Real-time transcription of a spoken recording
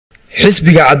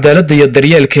Xisbiga cadaaladda iyo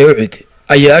daryeelka Ucid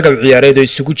ayaa agab ciyaareed oo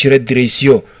isugu jira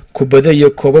direysyo kubada iyo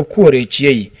koobab ku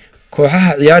wareejiyay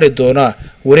kooxaha ciyaari doona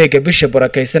wareegga bisha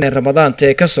barakeysan ee Ramadaanta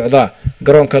ee ka socda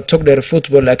garoonka Togdheer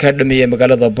Football Academy ee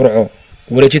magaalada Burco.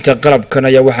 Wareejinta qalabkan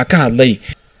ayaa waxa ka hadlay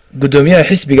gudoomiyaha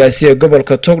xisbigaasi ee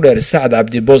gobolka Togdheer Sacad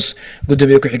Cabdi Boos,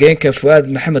 gudoomiye ku-xigeenka Fuad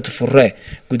Maxamed Furre,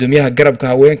 gudoomiyaha garabka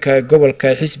haweenka ee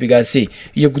gobolka xisbigaasi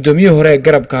iyo gudoomiyaha hore ee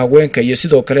garabka haweenka iyo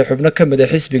sidoo kale xubno ka mid ah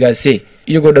xisbigaasi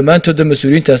iyagoo dhammaantood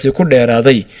mas'uuliyiintaasi ku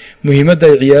dheeraaday muhiimadda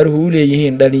ay ciyaaruhu u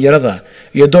leeyihiin dhalinyarada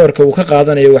iyo doorka uu ka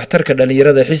qaadanayo waxtarka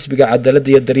dhalinyarada xisbiga cadaaladda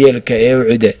iyo daryeelka ee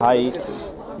Ucid.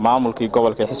 maamulkii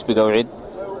gobolka xisbiga Ucid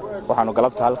waxaanu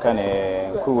galabta halkan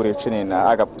ku wareejinaynaa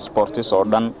agab sports oo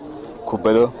dhan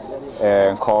kubado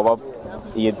koobab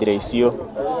iyo direysyo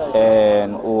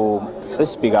uu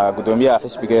xisbiga gudoomiyaha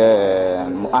xisbiga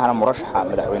ahna murashaxa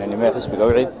madaxweynenimo ee xisbiga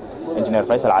Ucid injineer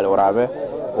Faysal Cali Waraabe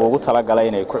oo ugu tala galay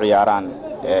inay ku ciyaaraan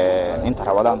inta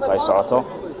Ramadaantu ay socoto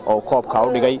oo koobka u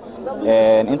dhigay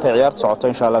inta ciyaartu socoto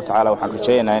insha Allah taala waxaan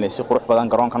rajaynaynaa inay si qurux badan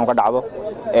garoonkan uga dhacdo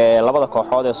labada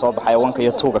kooxood ee soo baxay wanka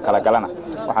iyo tuuga kala galana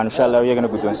waxaan insha Allah iyagana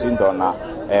guddoonsiin doonaa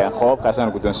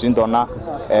koobkaasna guddoonsiin doonaa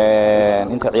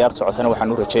inta ciyaartu socotana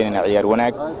waxaan u rajaynaynaa ciyaar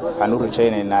wanaag waxaan u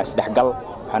rajaynaynaa isdhexgal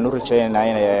waxaan u rajaynaynaa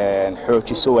inay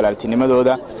xoojiso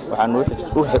walaaltinimadooda waxaan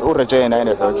u rajaynaynaa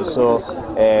inay xoojiso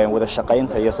wada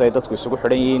shaqaynta iyo sida dadku isugu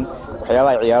xidhan yihiin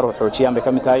waxyaabaha ciyaaruhu xoojiyaan bay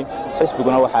ka mid tahay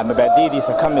xisbiguna waxa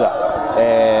mabaadi'diisa ka mid ah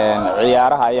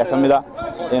ciyaaraha ayaa ka mid ah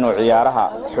inuu ciyaaraha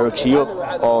xoojiyo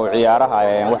oo ciyaaraha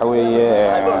waxa weeye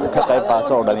ka qayb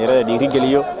qaato oo dhalinyarada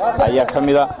dhiirigeliyo ayaa ka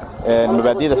mid ah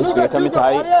mabaadi'da xisbiga ka mid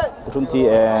tahay runtii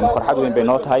farxad weyn bay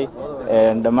noo tahay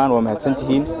dhammaan waa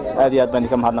mahadsantihiin aad iyo aad baan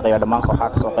ka mahadnaqayaa dhammaan kooxaha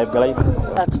ka soo qayb galay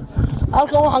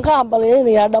halkan waxaan ka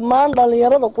hambaleynayaa dhammaan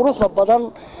dhalinyarada quruxda badan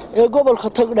ee gobolka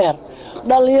Togdheer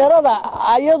dhalinyarada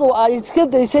ayadu ay iska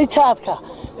daysay jaadka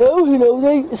ee u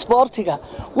hilowday isboortiga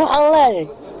waxaan leeyahay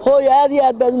hooy aad iyo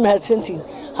aad baad u mahadsantiin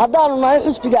haddaanu nahay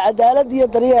xisbiga cadaaladda iyo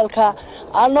daryeelka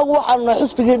annagu waxaanu nahay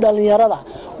xisbigii dhalinyarada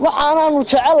waxaanaanu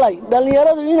jecelay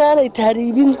dhalinyaradu inaanay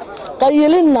tahriibin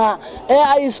qaylinna ee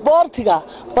ay isboortiga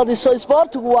badiso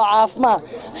isboortigu waa caafimaad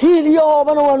hiil iyo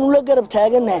hoobana waanu la garab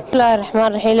taaganahay Bismillahir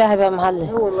Rahmaanir Rahiim Ilaahay baa mahadle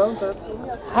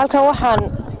halkan waxaan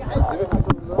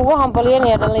ugu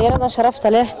hambalyeynaya dhalinyarada sharafta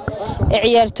leh ee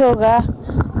ciyaartoyga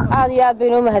aad iyo aad bay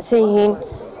noo mahadsan yihiin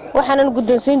waxaan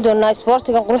guddoonsiin doonaa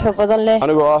isboortiga quruxda badan leh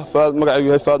anigoo ah Fuad magacaygu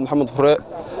yahay Fuad Maxamed Furre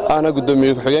ana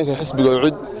gudoomiye ku-xigeenka xisbiga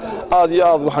Ucid aad iyo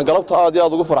aad waxaan galabta aad iyo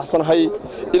aad ugu faraxsanahay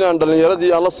inaan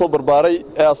dhalinyaradii aan la soo barbaaray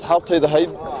ee asxaabtayda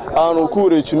ahayd aanu ku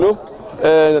wareejino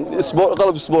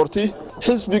qalab isboorti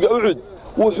xisbiga Ucid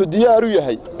wuxuu diyaar u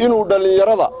yahay inuu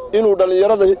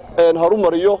dhalinyarada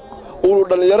horumariyo uu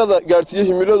dhalinyarada gaarsiiyo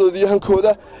himiladoodii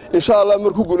hankooda insha Allah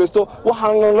markuu guuleysto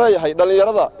waxaan leeyahay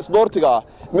dhalinyarada isboortiga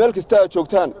meel kasta aad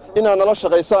joogtaan inaan nala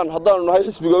shaqeysaan haddaanu nahay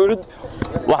xisbiga Ucid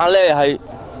waxaan leeyahay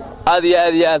aad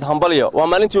iyo aad hambalyo waa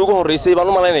maalintii ugu horeysay baan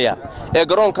u malaynayaa ee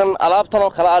garoonkan alaabtan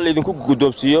oo kala ah leedinku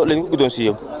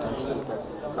guddoonsiyo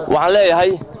waxaan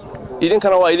leeyahay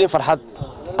idinkana waa idin farxad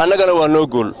annagana waa noo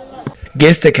gool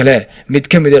geesta kale mid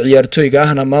ka mid ah ciyaartoyga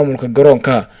ahna maamulka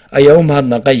garoonka ayaa u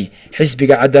mahadnaqay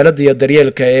xisbiga cadaaladda iyo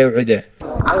daryeelka ee Ucid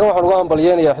anaga waxaan ugu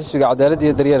hambalyeynayaa xisbiga cadaaladda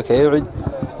iyo daryeelka ee Ucid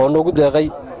oo noogu deeqay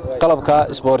qalabka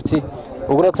isboorti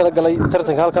uguna tala galay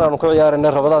tartanka halkan aanu ku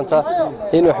ciyaarnay Ramadaanta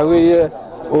in waxa weeye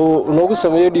oo noogu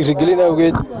sameeyo dhiirigelin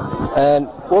awgeed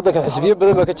wadanka xisbiyo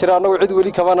badan baa ka jira anagu cid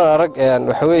wali kamana arag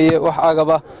waxa weeye wax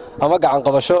agaba ama gacan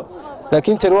qabasho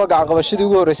laakiin tan waa gacan qabashadii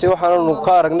ugu horeysay waxaanu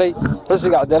ka aragnay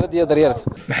xisbiga cadaaladda iyo daryeelka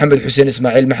Maxamed Xuseen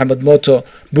Ismaaciil Maxamed Mooto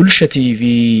Bulsha TV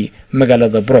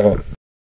magaalada Burco.